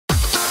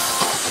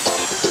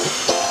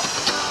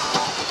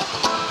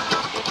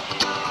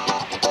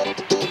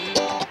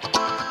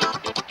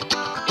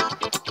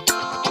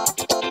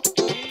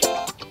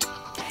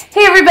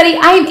everybody,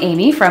 I'm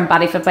Amy from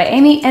Body Fit by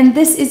Amy, and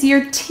this is your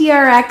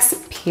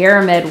TRX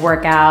pyramid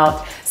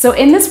workout. So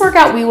in this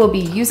workout, we will be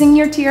using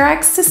your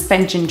TRX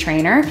suspension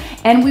trainer,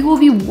 and we will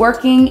be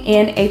working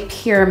in a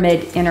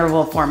pyramid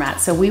interval format.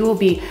 So we will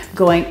be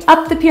going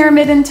up the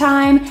pyramid in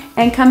time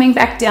and coming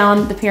back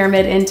down the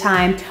pyramid in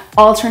time,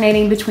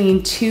 alternating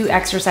between 2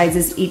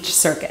 exercises each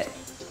circuit.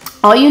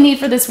 All you need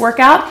for this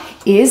workout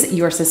is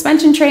your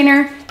suspension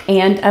trainer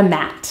and a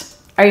mat.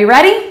 Are you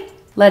ready?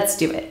 Let's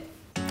do it.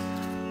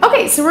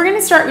 Okay, so we're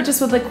gonna start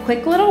with a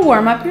quick little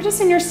warm up. You're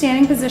just in your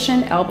standing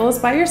position, elbows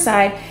by your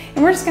side,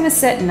 and we're just gonna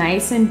sit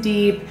nice and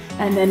deep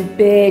and then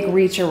big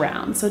reach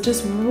around. So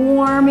just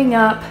warming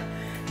up,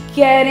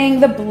 getting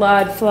the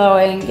blood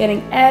flowing,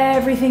 getting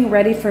everything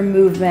ready for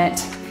movement,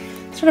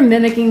 sort of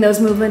mimicking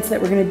those movements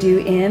that we're gonna do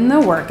in the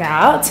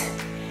workout.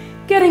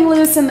 Getting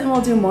loose, and then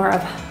we'll do more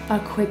of a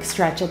quick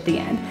stretch at the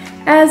end.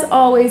 As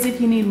always, if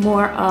you need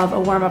more of a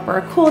warm up or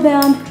a cool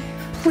down,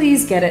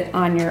 please get it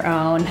on your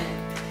own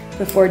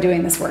before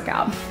doing this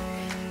workout.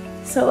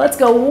 So let's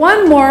go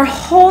one more,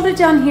 hold it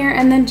down here,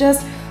 and then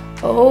just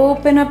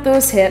open up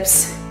those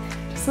hips.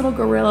 Just a little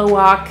gorilla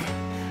walk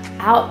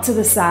out to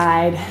the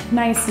side,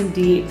 nice and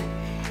deep.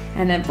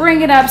 And then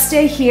bring it up,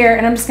 stay here,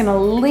 and I'm just gonna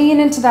lean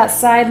into that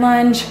side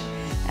lunge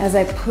as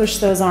I push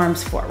those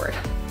arms forward.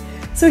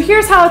 So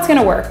here's how it's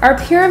gonna work. Our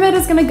pyramid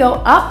is gonna go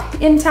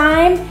up in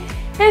time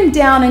and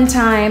down in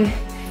time.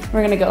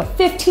 We're gonna go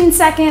 15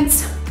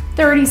 seconds,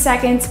 30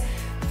 seconds,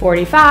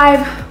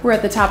 45, we're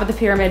at the top of the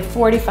pyramid,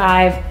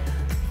 45,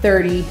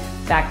 30,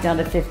 back down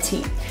to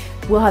 15.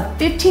 We'll have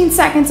 15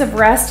 seconds of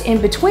rest in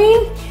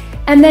between,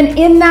 and then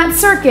in that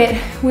circuit,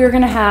 we're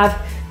gonna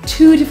have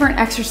 2 different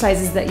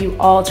exercises that you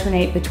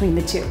alternate between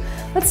the 2.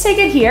 Let's take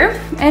it here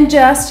and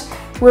just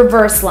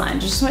reverse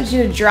lunge. I just want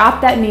you to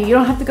drop that knee. You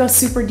don't have to go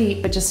super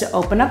deep, but just to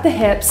open up the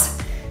hips.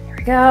 Here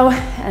we go,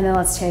 and then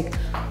let's take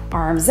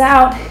arms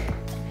out.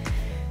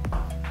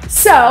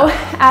 So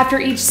after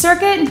each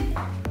circuit,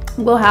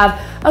 we'll have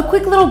a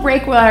quick little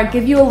break where I'll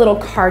give you a little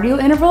cardio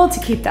interval to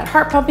keep that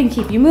heart pumping,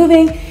 keep you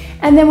moving.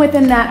 And then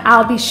within that,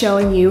 I'll be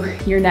showing you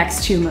your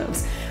next 2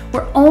 moves.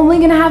 We're only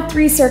gonna have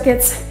 3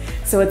 circuits,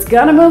 so it's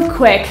gonna move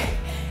quick.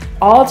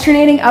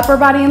 Alternating upper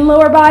body and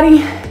lower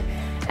body,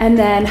 and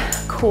then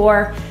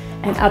core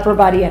and upper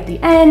body at the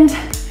end.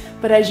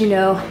 But as you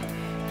know,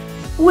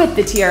 with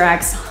the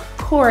TRX,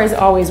 core is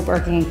always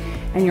working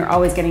and you're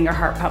always getting your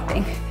heart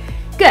pumping.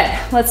 Good,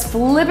 let's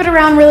flip it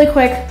around really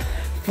quick.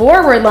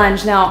 Forward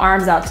lunge now,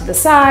 arms out to the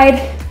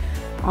side.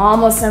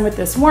 Almost done with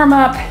this warm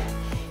up.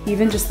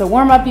 Even just the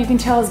warm up you can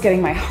tell is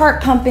getting my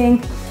heart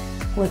pumping.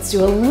 Let's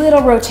do a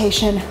little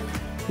rotation.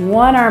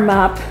 One arm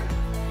up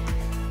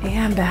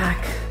and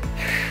back.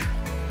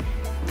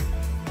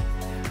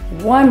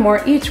 One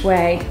more each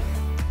way.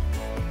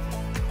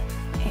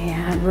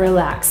 And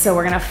relax. So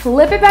we're gonna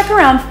flip it back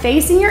around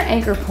facing your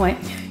anchor point.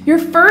 Your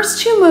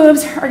first 2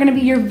 moves are gonna be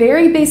your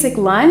very basic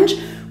lunge.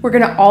 We're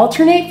gonna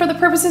alternate for the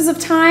purposes of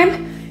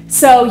time.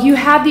 So you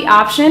have the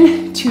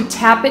option to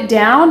tap it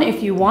down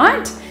if you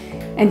want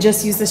and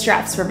just use the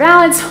straps for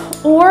balance,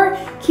 or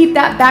keep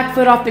that back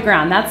foot off the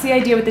ground. That's the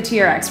idea with the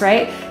TRX,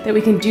 right? That we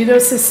can do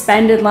those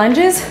suspended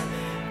lunges,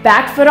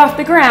 back foot off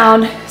the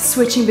ground,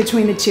 switching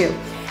between the 2.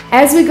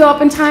 As we go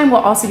up in time,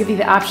 we'll also give you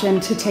the option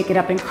to take it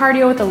up in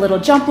cardio with a little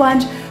jump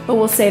lunge, but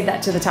we'll save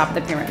that to the top of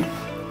the pyramid.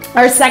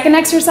 Our second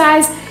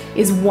exercise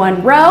is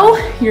 1 row.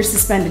 You're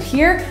suspended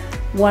here.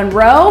 1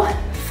 row,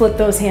 flip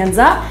those hands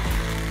up.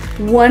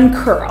 1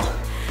 curl.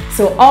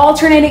 So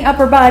alternating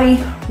upper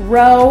body,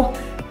 row,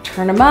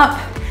 turn them up,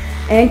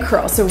 and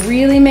curl. So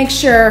really make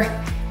sure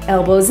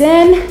elbows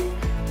in,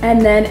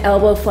 and then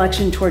elbow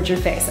flexion towards your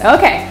face.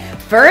 Okay,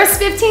 first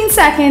 15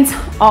 seconds,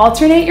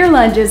 alternate your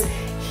lunges.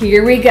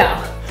 Here we go.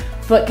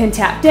 Foot can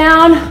tap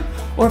down,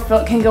 or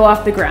foot can go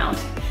off the ground.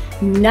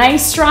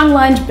 Nice strong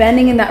lunge,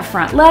 bending in that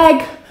front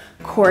leg,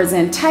 core's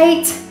in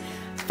tight.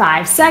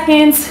 5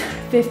 seconds,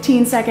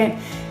 15 second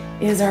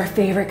is our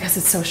favorite because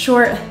it's so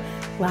short.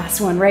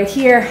 Last one right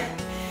here.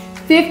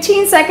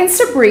 15 seconds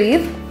to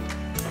breathe.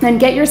 Then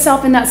get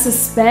yourself in that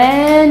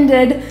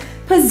suspended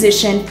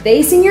position,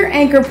 facing your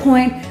anchor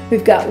point.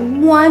 We've got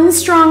 1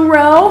 strong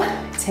row.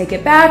 Take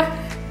it back,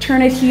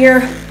 turn it here.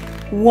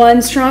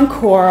 1 strong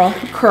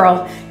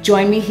curl.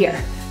 Join me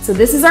here. So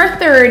this is our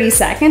 30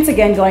 seconds.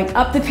 Again, going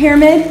up the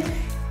pyramid,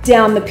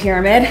 down the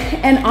pyramid.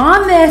 And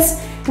on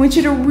this, I want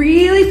you to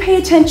really pay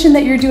attention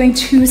that you're doing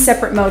 2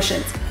 separate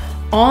motions.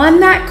 On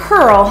that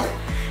curl,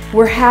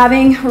 we're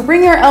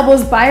bringing our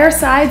elbows by our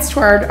sides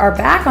toward our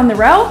back on the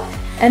row,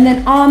 and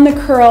then on the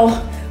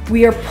curl,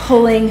 we are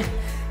pulling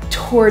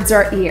towards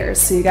our ears.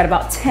 So you got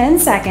about 10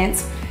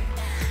 seconds.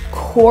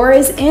 Core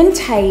is in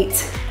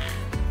tight.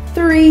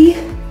 3,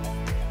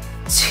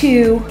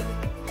 2,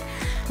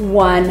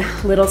 1,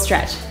 little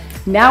stretch.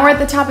 Now we're at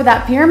the top of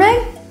that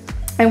pyramid,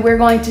 and we're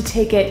going to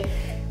take it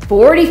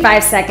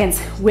 45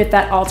 seconds with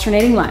that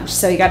alternating lunge.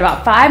 So you got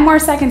about 5 more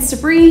seconds to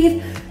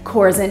breathe.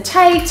 Core is in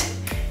tight.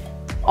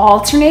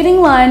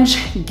 Alternating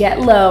lunge, get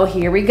low,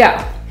 here we go.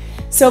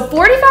 So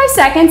 45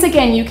 seconds,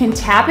 again, you can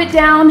tap it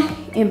down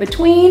in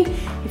between,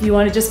 If you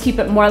want to just keep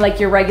it more like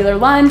your regular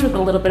lunge with a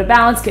little bit of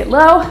balance, get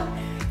low,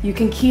 you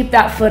can keep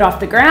that foot off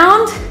the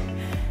ground.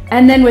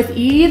 And then with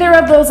either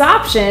of those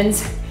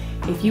options,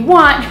 if you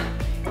want,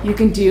 you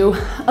can do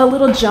a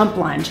little jump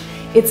lunge.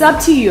 It's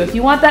up to you. If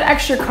you want that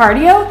extra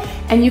cardio,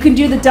 and you can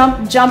do the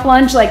jump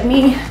lunge like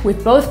me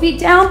with both feet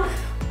down,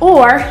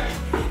 or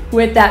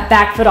with that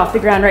back foot off the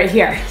ground right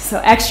here. So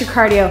extra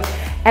cardio,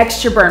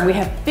 extra burn. We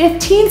have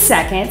 15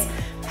 seconds.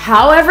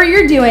 However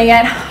you're doing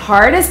it,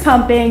 heart is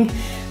pumping,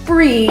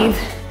 breathe,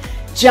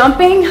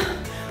 jumping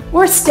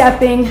or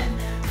stepping,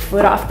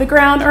 foot off the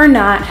ground or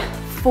not.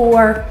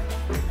 4,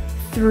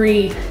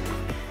 3,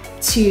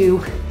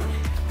 2,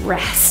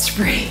 rest,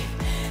 breathe.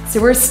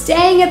 So we're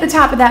staying at the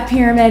top of that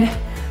pyramid,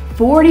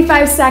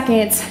 45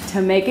 seconds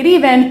to make it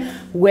even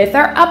with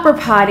our upper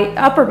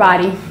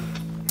body.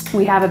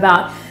 We have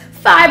about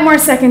 5 more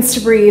seconds to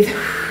breathe.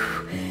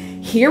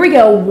 Here we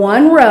go,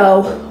 1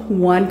 row,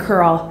 1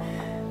 curl,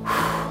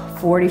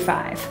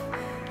 45.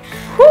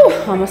 Whew,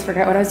 almost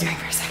forgot what I was doing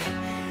for a second.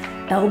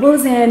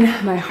 Elbows in,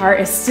 my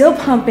heart is still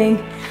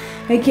pumping.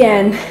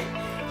 Again,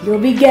 you'll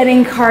be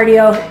getting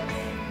cardio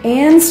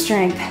and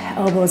strength.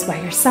 Elbows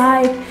by your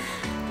side,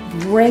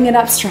 bring it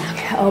up strong,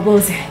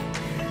 elbows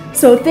in.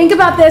 So think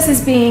about this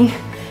as being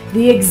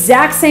the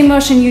exact same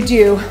motion you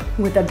do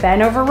with a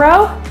bent over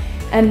row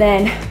and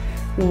then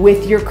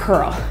with your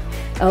curl.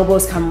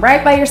 Elbows come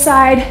right by your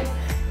side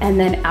and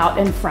then out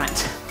in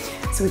front.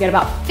 So we got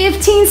about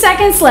 15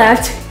 seconds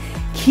left.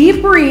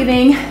 Keep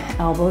breathing,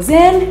 elbows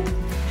in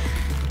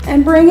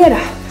and bring it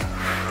up.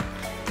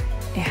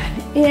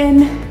 And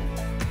in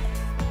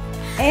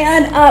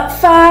and up.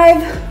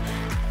 5,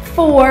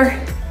 4,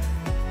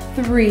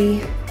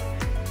 3,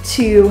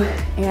 2,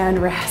 and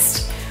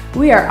rest.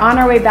 We are on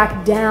our way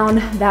back down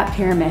that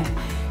pyramid.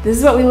 This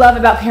is what we love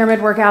about pyramid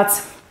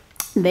workouts.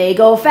 They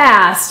go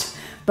fast,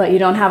 but you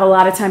don't have a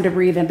lot of time to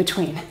breathe in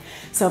between.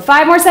 So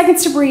 5 more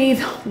seconds to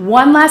breathe.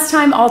 One last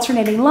time,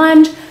 alternating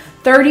lunge,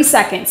 30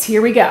 seconds.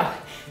 Here we go.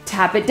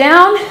 Tap it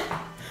down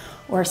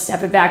or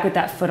step it back with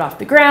that foot off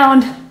the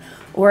ground.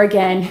 Or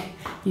again,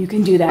 you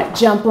can do that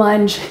jump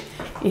lunge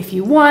if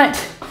you want,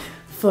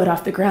 foot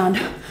off the ground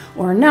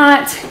or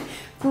not.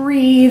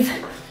 Breathe.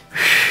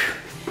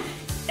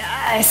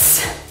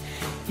 Yes,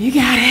 you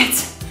got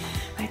it.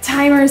 My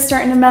timer is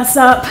starting to mess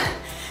up,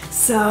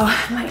 so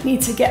I might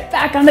need to get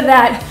back onto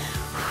that.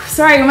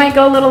 Sorry, we might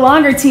go a little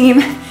longer,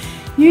 team.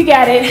 You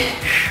got it.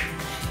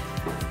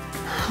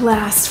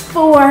 Last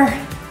 4,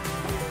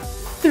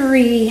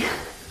 3,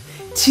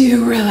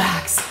 2,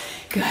 relax.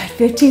 Good,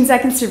 15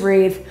 seconds to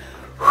breathe.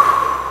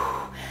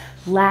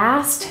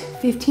 Last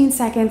 15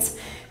 seconds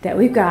that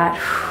we've got.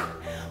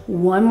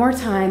 One more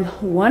time,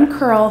 1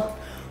 curl,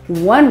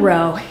 1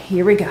 row.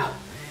 Here we go.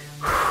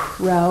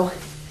 Row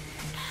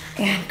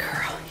and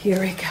curl. Here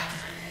we go.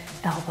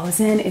 Elbows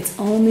in, it's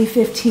only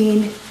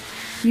 15.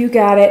 You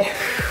got it.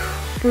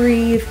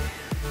 Breathe.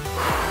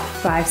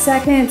 5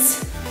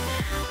 seconds.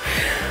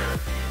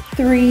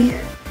 3,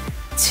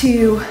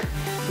 2,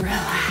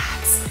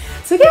 relax.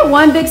 So get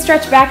one big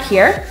stretch back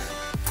here.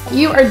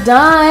 You are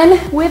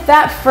done with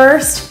that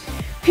first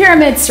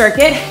pyramid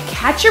circuit.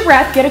 Catch your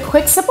breath, get a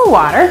quick sip of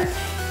water,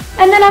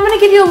 and then I'm gonna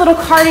give you a little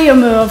cardio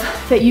move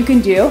that you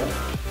can do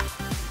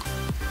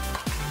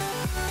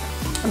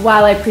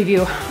while I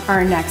preview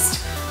our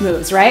next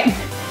moves, right?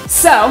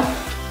 So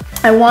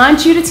I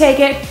want you to take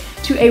it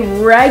to a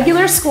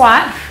regular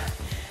squat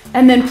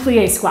and then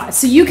plie squat.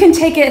 So you can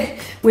take it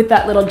with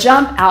that little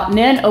jump out and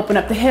in, open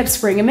up the hips,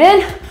 bring them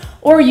in,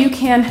 or you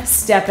can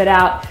step it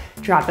out,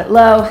 drop it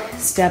low,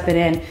 step it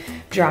in,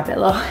 drop it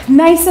low.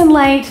 Nice and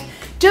light,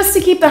 just to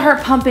keep the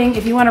heart pumping.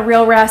 If you want a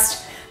real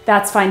rest,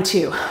 that's fine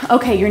too.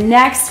 Okay, your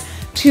next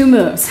 2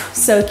 moves.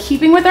 So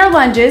keeping with our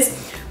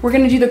lunges, we're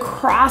gonna do the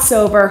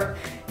crossover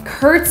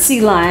curtsy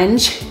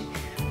lunge,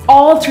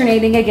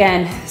 alternating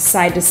again,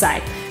 side to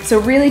side. So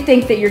really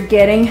think that you're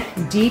getting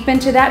deep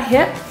into that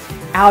hip,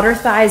 outer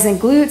thighs and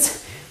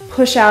glutes,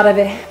 push out of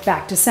it,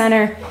 back to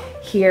center,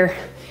 here,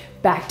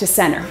 back to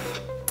center.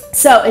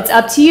 So it's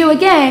up to you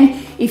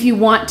again, if you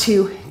want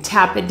to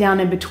tap it down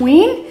in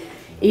between.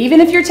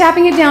 Even if you're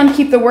tapping it down,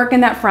 keep the work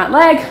in that front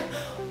leg,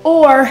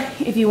 or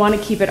if you want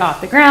to keep it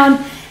off the ground.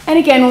 And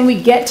again, when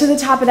we get to the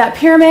top of that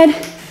pyramid,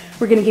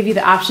 we're gonna give you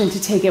the option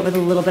to take it with a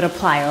little bit of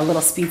plie or a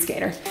little speed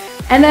skater.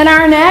 And then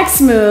our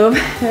next move,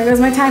 there goes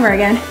my timer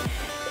again,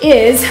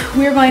 is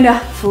we're going to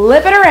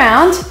flip it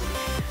around,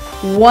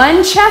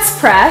 1 chest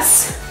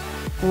press,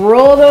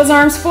 roll those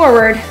arms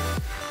forward,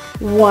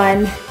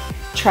 1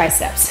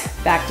 triceps.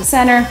 Back to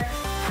center,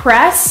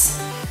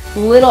 press,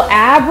 little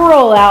ab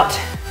roll out,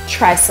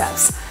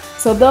 triceps.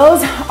 So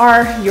those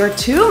are your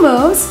 2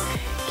 moves.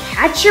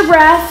 Catch your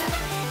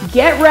breath,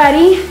 get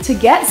ready to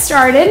get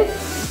started.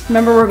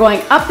 Remember, we're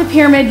going up the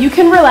pyramid. You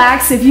can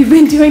relax if you've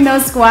been doing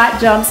those squat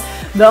jumps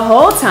the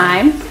whole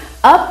time.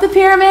 Up the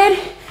pyramid,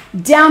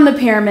 down the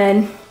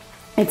pyramid.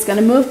 It's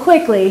gonna move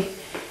quickly.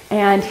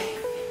 And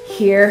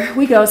here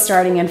we go,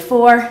 starting in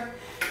 4,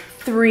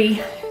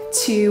 3,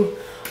 2,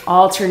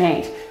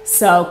 alternate.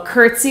 So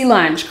curtsy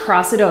lunge,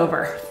 cross it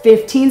over,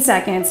 15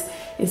 seconds.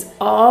 is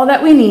all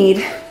that we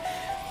need.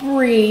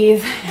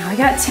 Breathe. Now I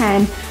got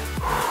 10.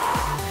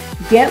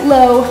 Get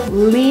low,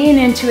 lean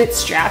into it.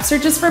 Straps are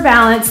just for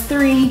balance.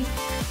 3,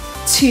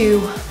 2,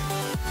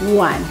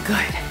 1.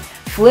 Good.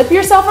 Flip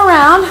yourself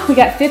around. We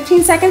got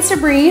 15 seconds to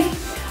breathe.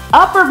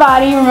 Upper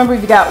body, remember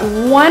you've got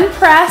one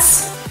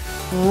press.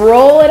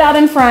 Roll it out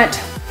in front.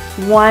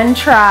 One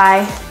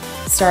try.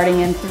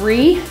 Starting in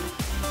 3,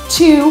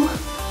 2,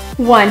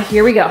 1.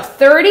 Here we go.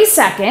 30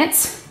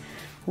 seconds.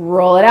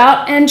 Roll it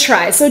out and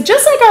try. So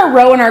just like our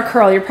row and our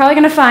curl, you're probably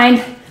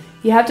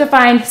you have to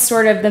find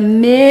sort of the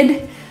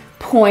mid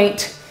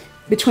point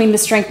between the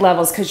strength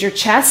levels, because your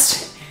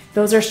chest,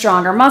 those are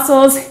stronger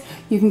muscles.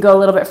 You can go a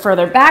little bit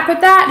further back with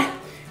that.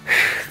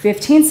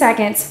 15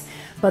 seconds.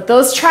 But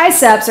those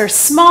triceps are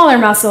smaller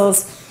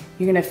muscles.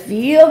 You're gonna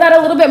feel that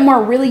a little bit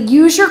more. Really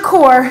use your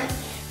core.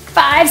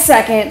 5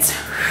 seconds.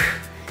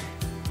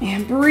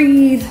 And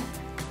breathe.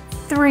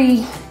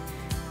 3,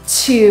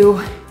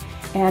 2,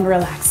 and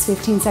relax.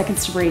 15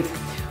 seconds to breathe.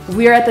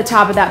 We're at the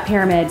top of that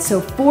pyramid.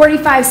 So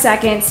 45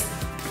 seconds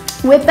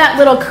with that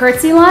little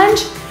curtsy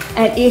lunge.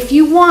 And if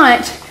you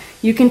want,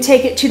 you can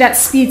take it to that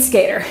speed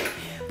skater.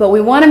 But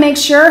we wanna make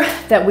sure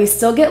that we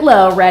still get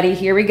low. Ready,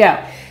 here we go.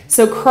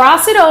 So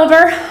cross it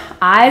over,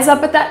 eyes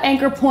up at that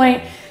anchor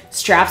point.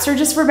 Straps are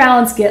just for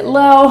balance, get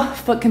low.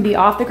 Foot can be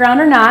off the ground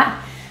or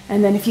not.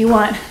 And then if you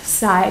want,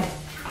 side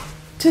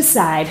to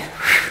side.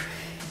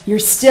 You're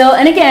still,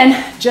 and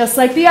again, just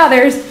like the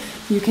others,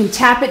 you can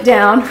tap it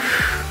down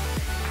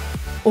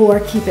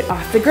or keep it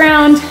off the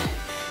ground.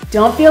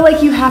 Don't feel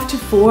like you have to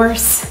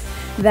force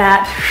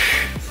that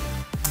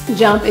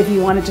jump. If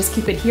you want to just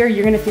keep it here,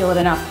 you're going to feel it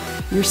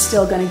enough. You're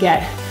still going to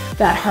get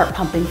that heart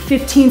pumping.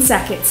 15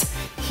 seconds.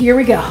 Here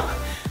we go.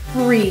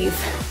 Breathe.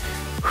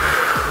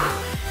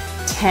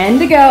 10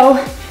 to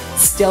go.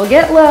 Still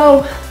get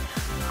low.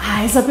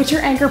 Eyes up at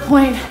your anchor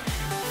point.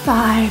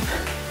 5,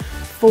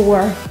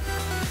 4,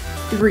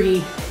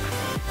 3,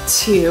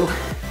 2,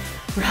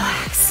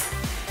 relax.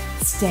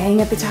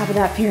 Staying at the top of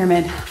that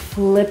pyramid.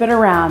 Flip it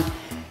around.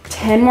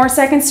 10 more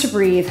seconds to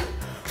breathe.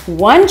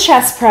 One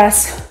chest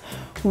press,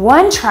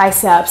 one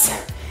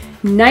triceps.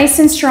 Nice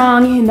and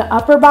strong in the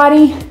upper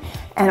body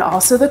and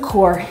also the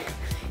core.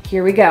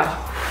 Here we go.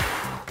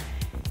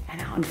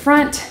 And out in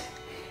front.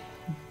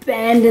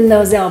 Bend in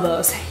those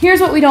elbows. Here's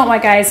what we don't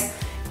want, guys.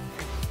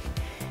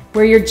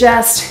 Where you're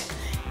just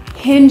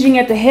hinging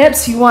at the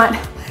hips, you want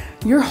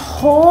your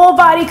whole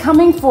body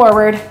coming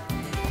forward.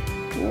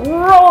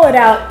 Roll it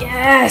out,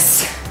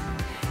 yes.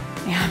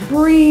 And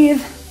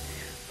breathe.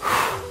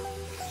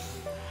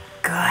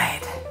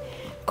 Good.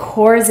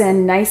 Core's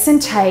in nice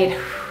and tight.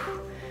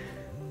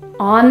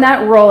 On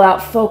that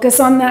rollout,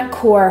 focus on that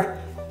core.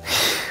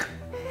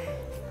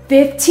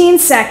 15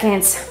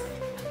 seconds.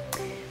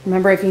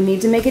 Remember, if you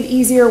need to make it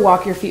easier,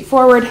 walk your feet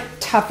forward.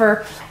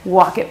 Tougher,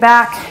 walk it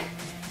back.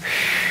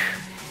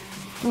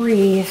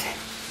 Breathe.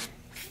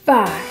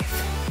 5,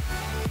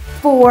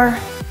 4,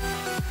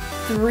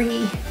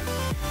 3,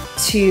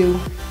 2,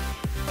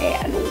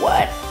 and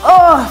 1.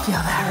 Oh, feel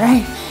that,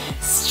 right?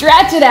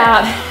 Stretch it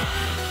out.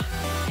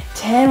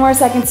 10 more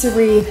seconds to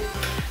breathe.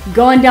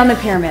 Going down the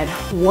pyramid.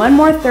 One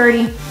more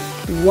 30,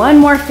 one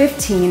more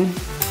 15.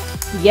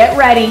 Get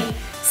ready.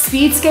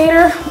 Speed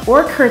skater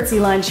or curtsy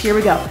lunge. Here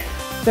we go.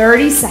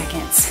 30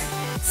 seconds.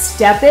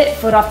 Step it,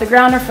 foot off the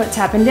ground or foot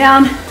tapping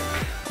down,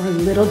 or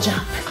little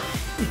jump.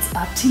 It's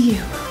up to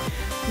you.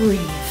 Breathe.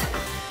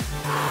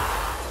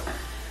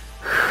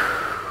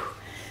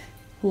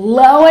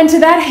 Low into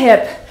that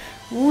hip.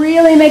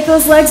 Really make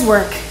those legs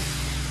work.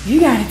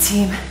 You got it,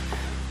 team.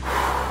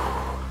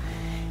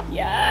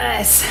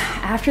 Yes.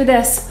 After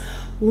this,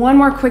 one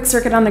more quick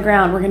circuit on the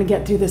ground. We're gonna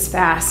get through this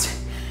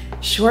fast.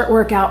 Short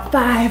workout.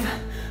 5,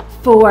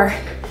 4,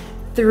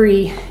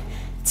 3,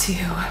 2,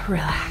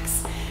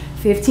 relax.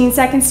 15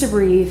 seconds to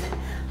breathe.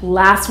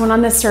 Last one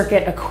on this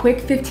circuit, a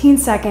quick 15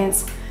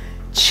 seconds.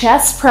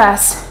 Chest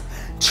press,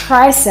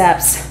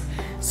 triceps,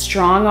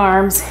 strong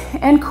arms,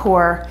 and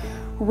core.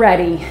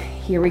 Ready.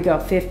 Here we go,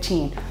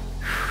 15.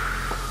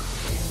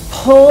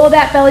 Pull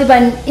that belly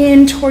button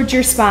in towards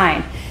your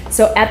spine.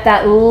 So at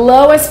that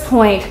lowest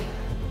point,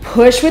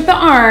 push with the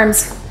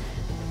arms,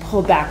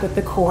 pull back with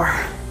the core.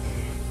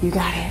 You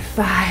got it.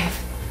 5,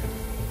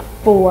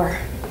 4,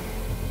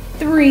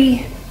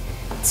 3,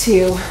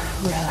 2,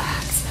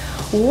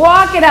 relax.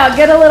 Walk it out,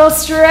 get a little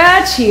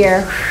stretch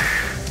here.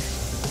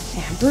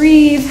 And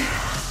breathe.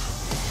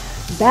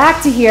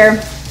 Back to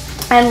here.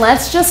 And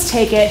let's just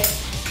take it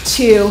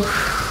to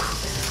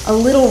a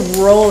little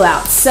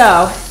rollout.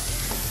 So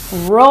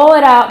roll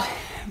it out,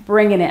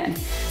 bring it in.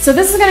 So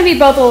this is gonna be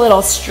both a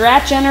little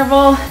stretch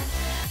interval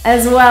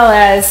as well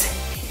as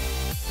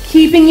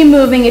keeping you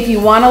moving. If you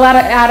want to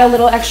add a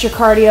little extra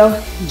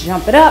cardio,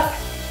 jump it up,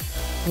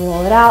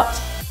 roll it out,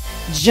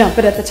 jump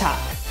it at the top.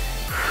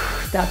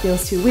 If that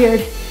feels too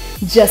weird,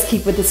 just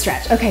keep with the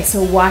stretch. Okay,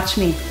 so watch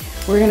me.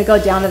 We're gonna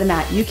go down to the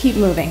mat. You keep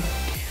moving.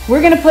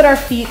 We're gonna put our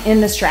feet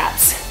in the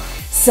straps.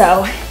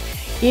 So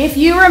if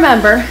you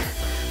remember,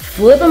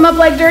 flip them up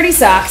like dirty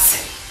socks,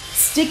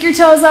 stick your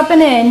toes up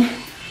and in,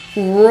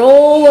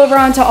 roll over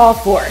onto all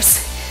fours.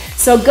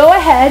 So go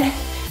ahead,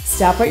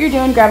 stop what you're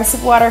doing, grab a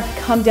sip of water,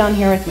 come down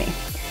here with me.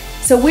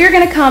 So we're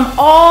gonna come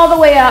all the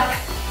way up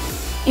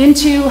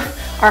into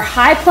our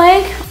high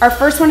plank. Our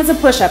first one is a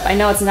push-up. I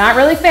know it's not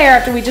really fair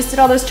after we just did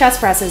all those chest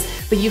presses,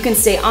 but you can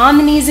stay on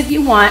the knees if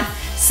you want.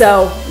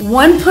 So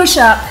one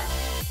push-up,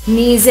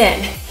 knees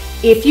in.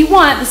 If you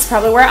want, this is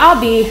probably where I'll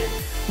be,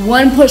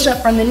 one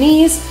push-up from the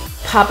knees,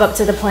 pop up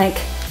to the plank,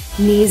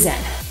 knees in.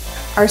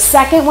 Our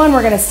second one,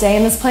 we're gonna stay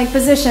in this plank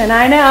position.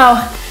 I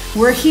know,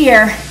 we're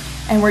here,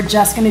 and we're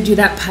just gonna do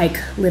that pike,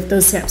 lift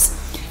those hips.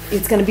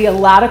 It's gonna be a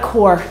lot of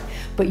core,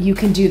 but you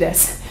can do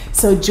this.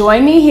 So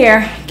join me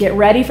here, get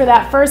ready for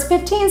that first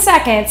 15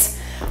 seconds.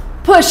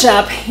 Push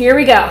up, here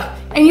we go.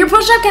 And your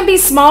push up can be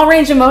small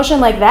range of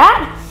motion like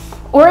that,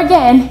 or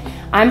again,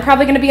 I'm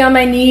probably gonna be on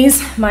my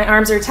knees, my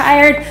arms are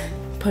tired,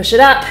 push it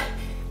up,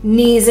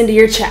 knees into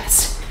your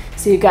chest.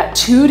 So you've got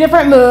 2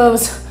 different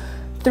moves,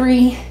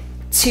 3,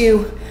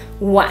 2,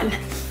 1.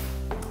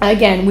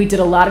 Again, we did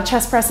a lot of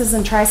chest presses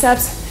and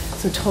triceps,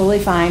 so totally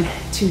fine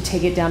to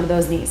take it down to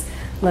those knees.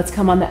 Let's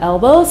come on the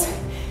elbows.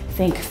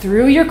 Think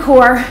through your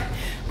core.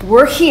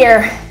 We're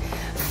here.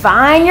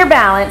 Find your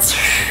balance.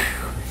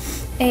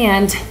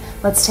 And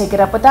let's take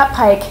it up with that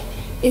pike.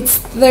 It's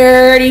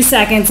 30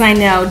 seconds, I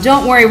know.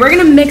 Don't worry, we're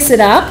gonna mix it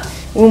up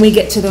when we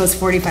get to those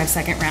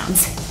 45-second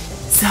rounds.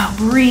 So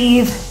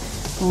breathe,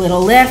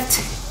 little lift.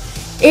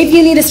 If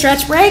you need a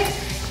stretch break,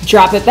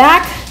 drop it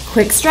back,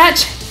 quick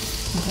stretch,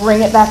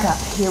 bring it back up.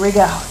 Here we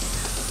go.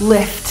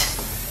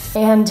 Lift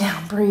and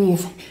down,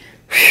 breathe.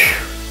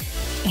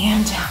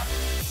 And down.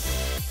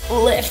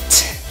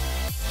 Lift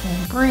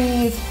and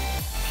breathe.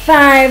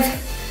 5,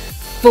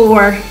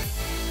 4,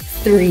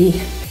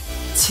 3,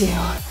 2,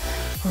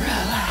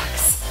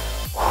 relax.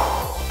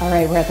 All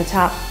right, we're at the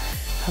top.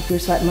 Hope you're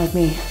sweating like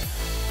me.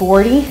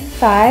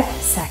 45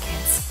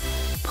 seconds.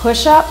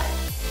 Push up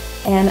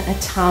and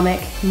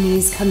atomic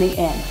knees coming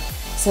in.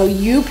 So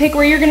you pick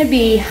where you're gonna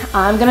be.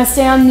 I'm gonna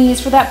stay on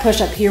knees for that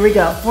push up. Here we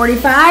go.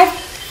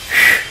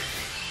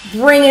 45,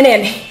 bring it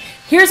in.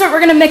 Here's what we're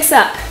gonna mix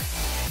up.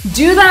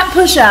 Do that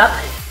push up,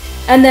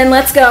 and then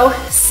let's go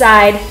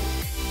side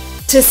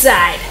to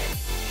side.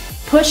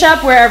 Push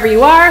up wherever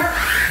you are,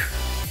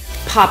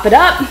 pop it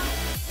up,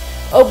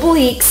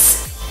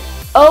 obliques,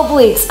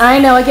 obliques. I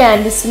know,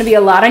 again, this is gonna be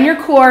a lot on your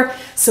core,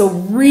 so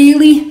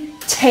really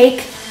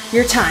take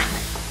your time.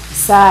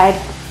 Side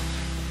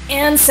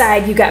and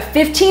side, you got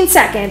 15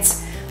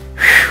 seconds.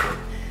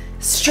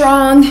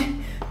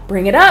 Strong,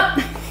 bring it up.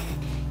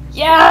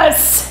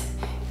 Yes,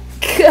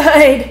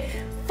 good.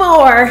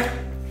 4,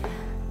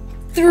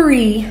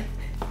 3,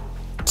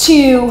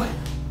 2,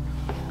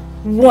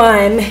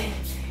 1,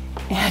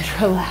 and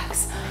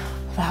relax.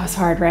 That was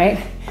hard, right?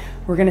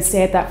 We're gonna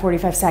stay at that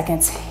 45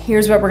 seconds.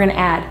 Here's what we're gonna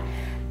add.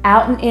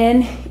 Out and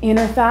in,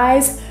 inner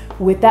thighs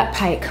with that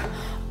pike.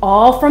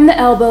 All from the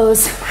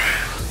elbows.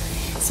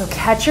 So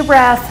catch your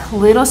breath,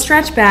 little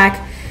stretch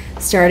back,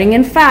 starting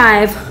in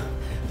 5,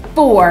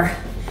 4,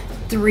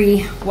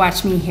 3,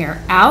 watch me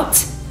here.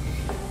 Out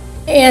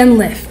and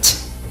lift.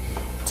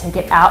 Take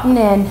it out and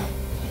in,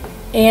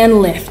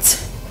 and lift.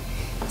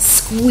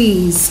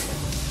 Squeeze,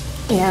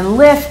 and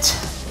lift,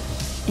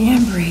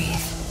 and breathe.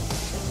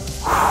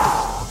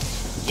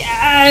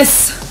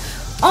 Yes!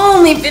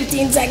 Only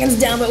 15 seconds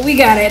down, but we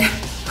got it.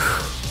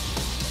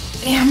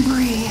 And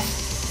breathe.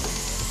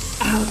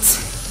 Out,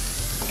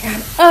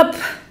 and up.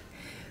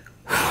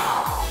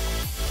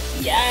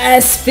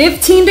 Yes,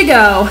 15 to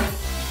go.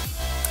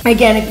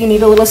 Again, if you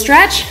need a little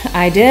stretch,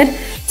 I did.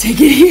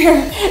 Take it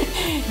here,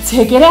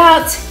 take it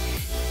out,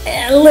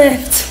 and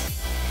lift.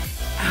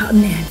 Out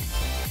and in,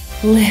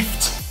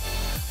 lift.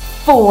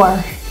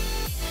 4,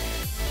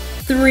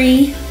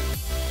 3,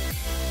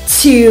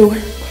 2,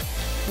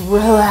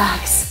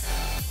 relax.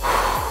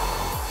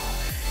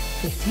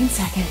 15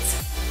 seconds.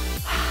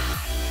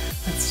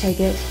 Let's take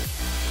it.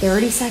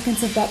 30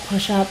 seconds of that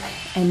push-up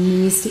and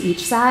knees to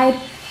each side,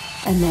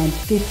 and then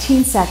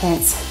 15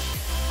 seconds.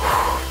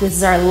 This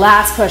is our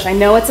last push. I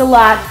know it's a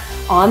lot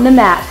on the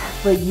mat,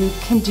 but you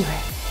can do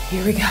it.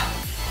 Here we go.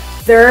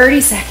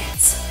 30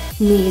 seconds.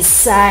 Knees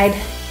side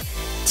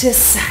to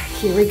side.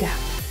 Here we go.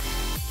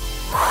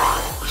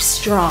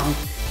 Strong.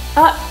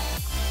 Up,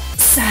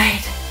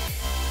 side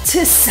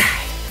to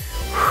side.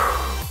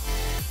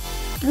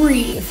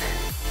 Breathe.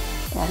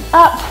 And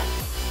up,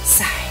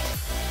 side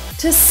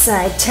to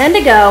side. 10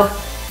 to go.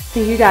 I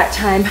think you got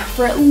time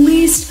for at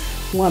least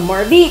one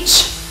more of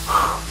each.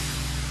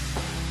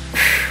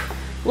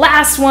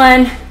 Last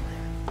one.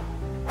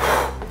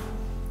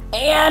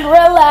 And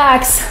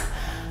relax.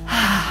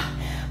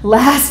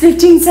 Last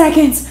 15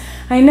 seconds.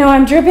 I know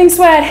I'm dripping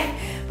sweat,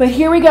 but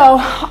here we go.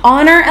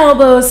 On our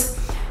elbows,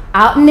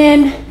 out and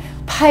in,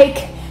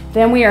 pike.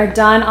 Then we are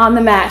done on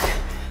the mat.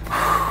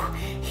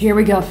 Here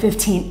we go,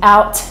 15.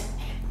 Out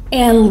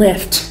and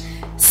lift.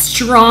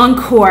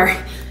 Strong core.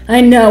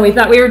 I know, we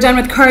thought we were done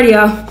with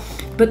cardio,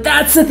 but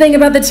that's the thing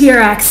about the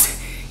TRX.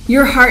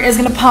 Your heart is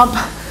gonna pump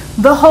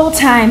the whole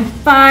time.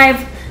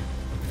 5,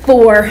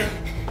 4,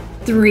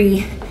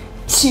 3,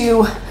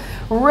 2,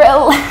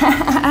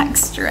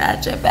 relax,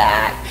 stretch it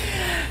back.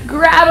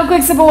 Grab a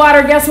quick sip of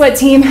water. Guess what,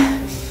 team?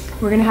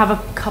 We're gonna have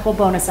a couple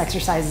bonus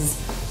exercises.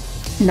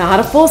 Not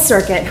a full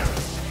circuit,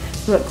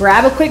 but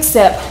grab a quick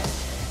sip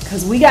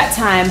because we got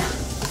time.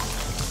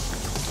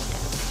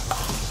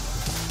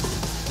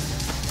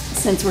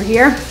 Since we're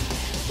here,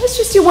 let's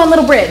just do one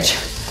little bridge.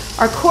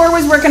 Our core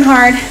was working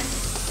hard.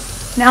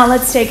 Now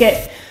let's take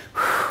it.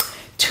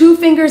 2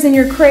 fingers in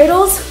your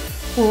cradles,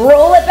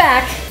 roll it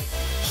back,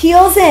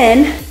 heels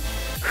in,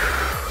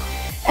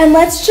 and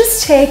let's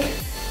just take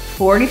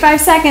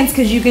 45 seconds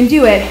because you can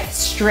do it.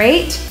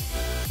 Straight,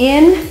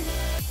 in,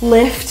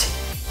 lift,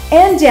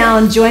 and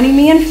down. Joining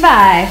me in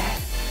 5,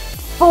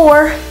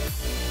 4,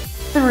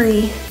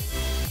 3,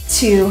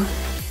 2.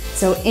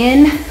 So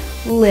in,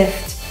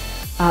 lift,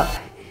 up,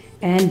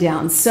 and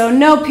down. So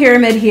no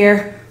pyramid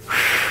here.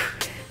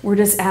 We're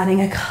just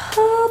adding a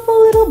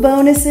couple little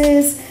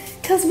bonuses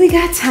because we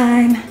got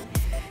time.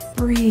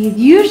 Breathe.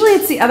 Usually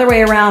it's the other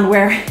way around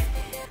where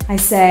I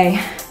say,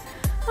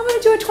 I'm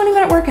gonna do a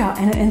 20-minute workout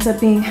and it ends up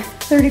being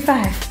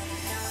 35.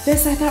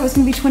 This I thought was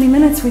gonna be 20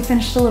 minutes. We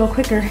finished a little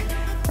quicker.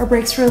 Our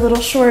breaks were a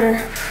little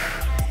shorter.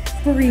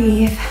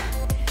 Breathe.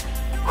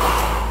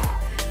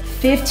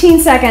 15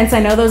 seconds. I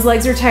know those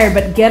legs are tired,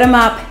 but get them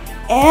up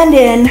and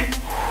in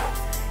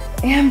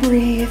and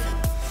breathe.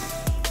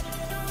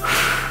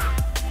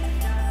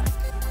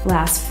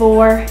 Last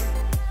 4,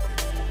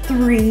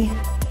 3,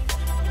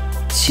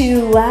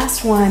 2,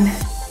 last one,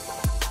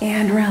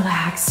 and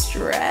relax.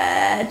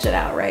 Stretch it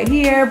out right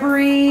here.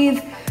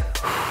 Breathe.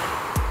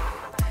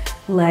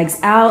 Legs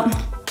out,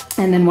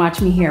 and then watch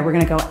me here. We're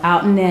gonna go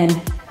out and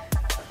in,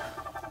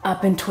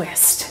 up and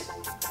twist.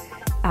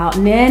 Out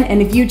and in,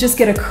 and if you just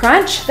get a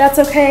crunch, that's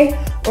okay,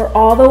 or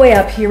all the way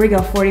up. Here we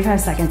go,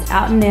 45 seconds.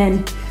 Out and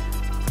in,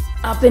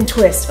 up and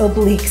twist,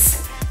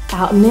 obliques.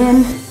 Out and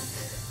in,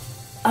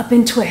 up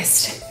and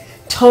twist.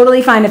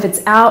 Totally fine if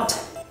it's out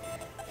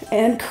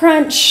and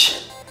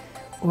crunch,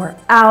 or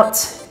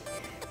out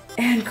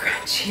and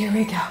crunch. Here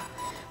we go.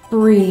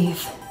 Breathe.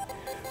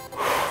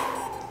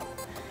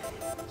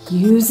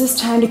 Use this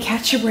time to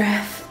catch your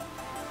breath.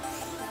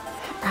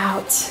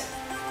 Out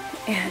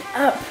and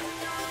up.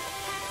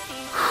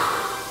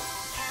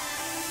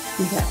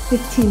 We got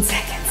 15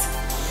 seconds.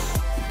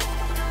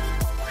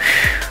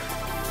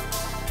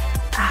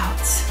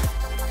 Out.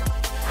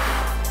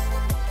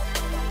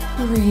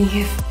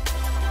 Breathe.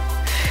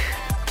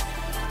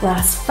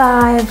 Last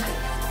 5,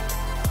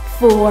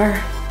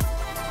 4,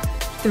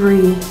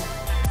 3,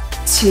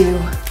 2,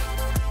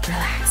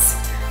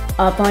 relax.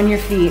 Up on your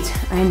feet.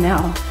 I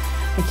know,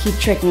 I keep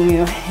tricking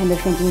you into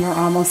thinking we're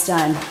almost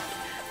done.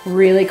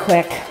 Really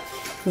quick,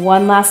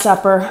 one last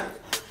upper,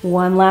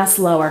 one last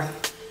lower.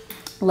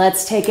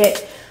 Let's take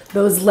it,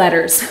 those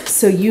letters,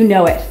 so you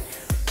know it.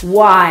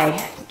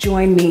 Y,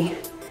 join me.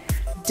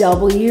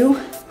 W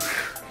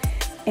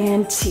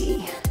and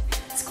T.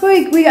 It's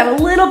quick, we got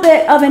a little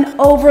bit of an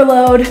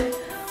overload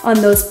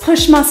on those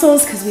push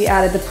muscles because we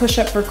added the push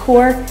up for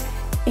core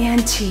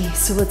and T.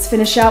 So let's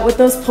finish out with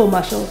those pull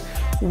muscles.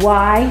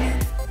 Y,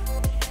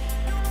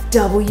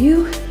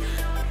 W,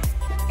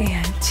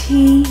 and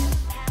T.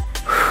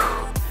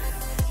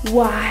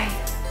 Y,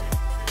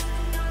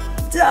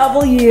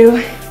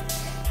 W,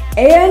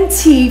 and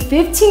T.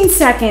 15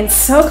 seconds,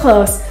 so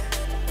close.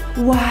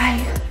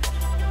 Y,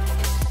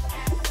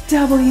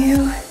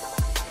 W,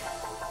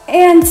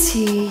 and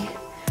T.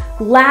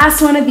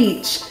 Last one of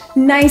each.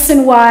 Nice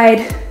and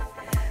wide.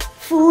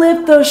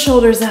 Flip those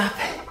shoulders up.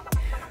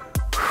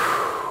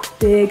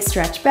 Big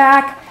stretch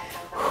back.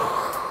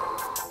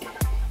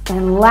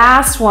 And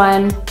last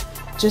one,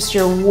 just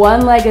your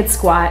one-legged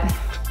squat.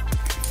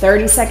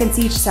 30 seconds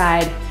each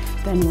side.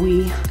 Then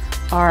we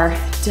are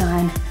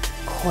done.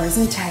 Cores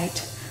in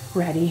tight.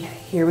 Ready,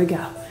 here we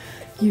go.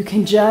 You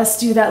can just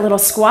do that little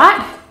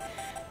squat.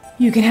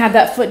 You can have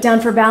that foot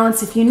down for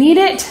balance if you need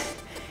it.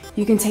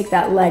 You can take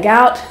that leg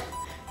out,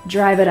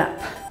 drive it up.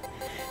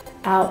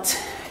 Out,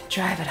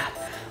 drive it up.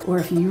 Or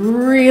if you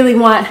really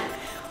want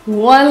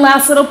one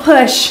last little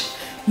push,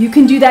 you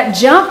can do that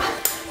jump,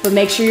 but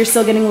make sure you're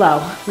still getting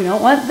low. We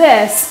don't want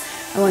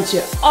this. I want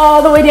you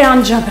all the way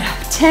down, jump it up.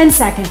 10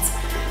 seconds.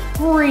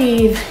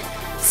 Breathe.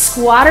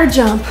 Squat or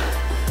jump.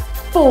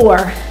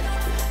 4,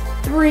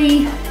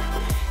 3,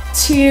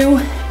 2,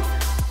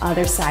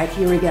 other side.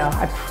 Here we go.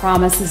 I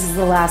promise this is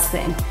the last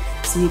thing.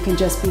 So you can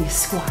just be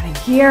squatting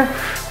here,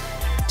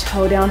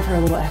 toe down for a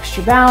little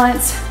extra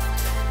balance.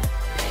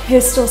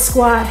 Pistol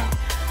squat,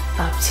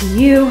 up to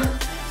you.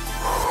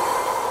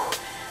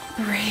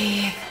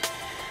 Breathe.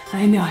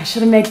 I know I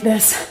should have made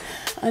this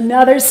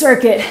another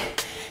circuit.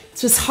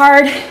 It's just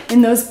hard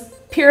in those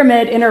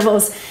pyramid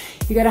intervals.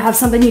 You gotta have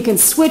something you can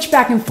switch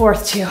back and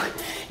forth to.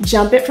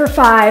 Jump it for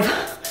 5,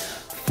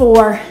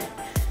 4,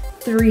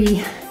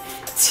 3,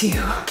 2.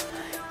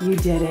 You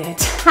did it.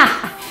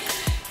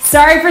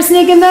 Sorry for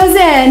sneaking those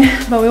in,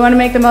 but we wanna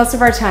make the most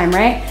of our time,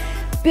 right?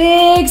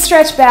 Big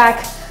stretch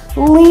back,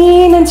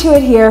 lean into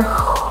it here.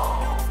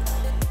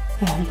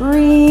 And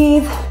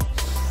breathe.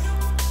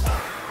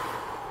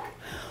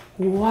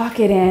 Walk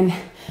it in.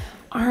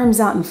 arms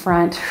out in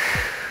front.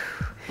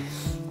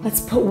 Let's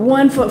put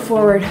one foot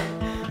forward,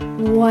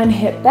 one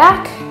hip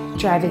back,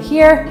 drive it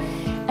here,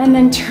 and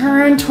then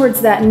turn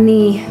towards that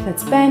knee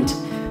that's bent.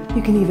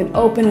 You can even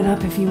open it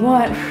up if you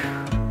want.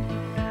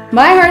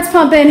 My heart's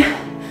pumping,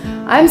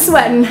 I'm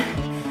sweating.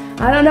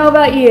 I don't know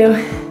about you.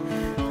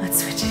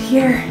 Let's switch it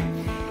here.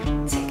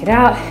 Take it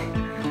out,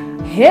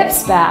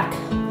 hips back,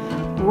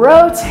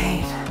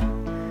 rotate.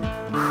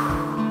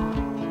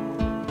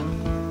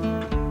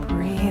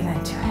 Breathe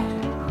into it.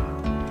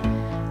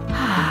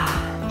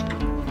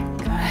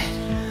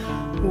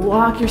 Good.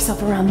 Walk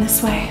yourself around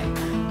this way.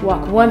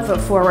 Walk one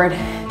foot forward.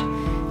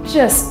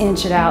 Just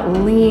inch it out,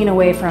 lean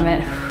away from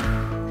it.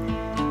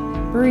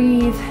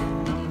 Breathe.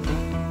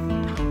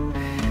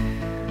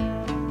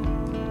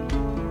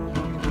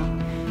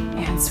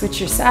 And switch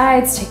your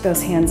sides, take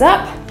those hands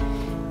up.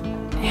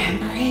 And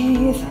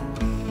breathe.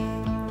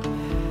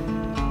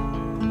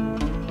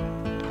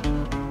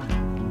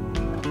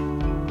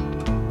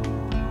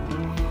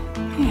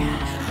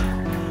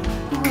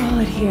 And roll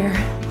it here.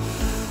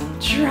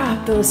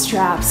 Drop those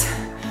straps.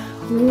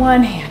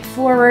 One hand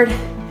forward.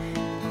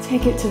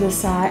 Take it to the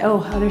side.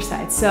 Oh, other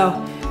side.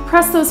 So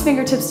press those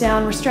fingertips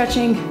down. We're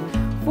stretching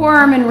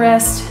forearm and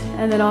wrist,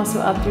 and then also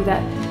up through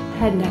that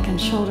head, neck, and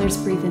shoulders.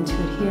 Breathe into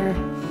it here.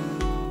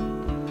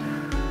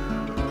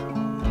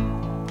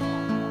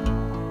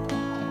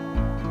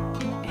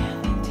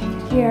 And then take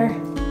it here.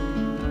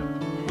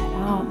 And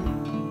out.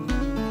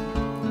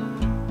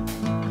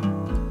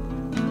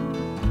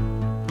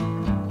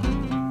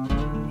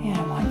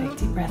 And one big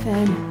deep breath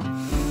in.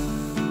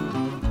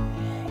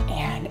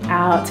 And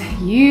out.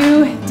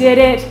 You did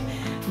it.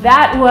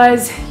 That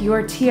was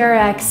your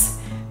TRX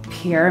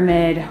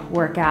pyramid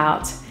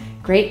workout.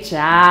 Great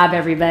job,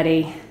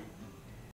 everybody.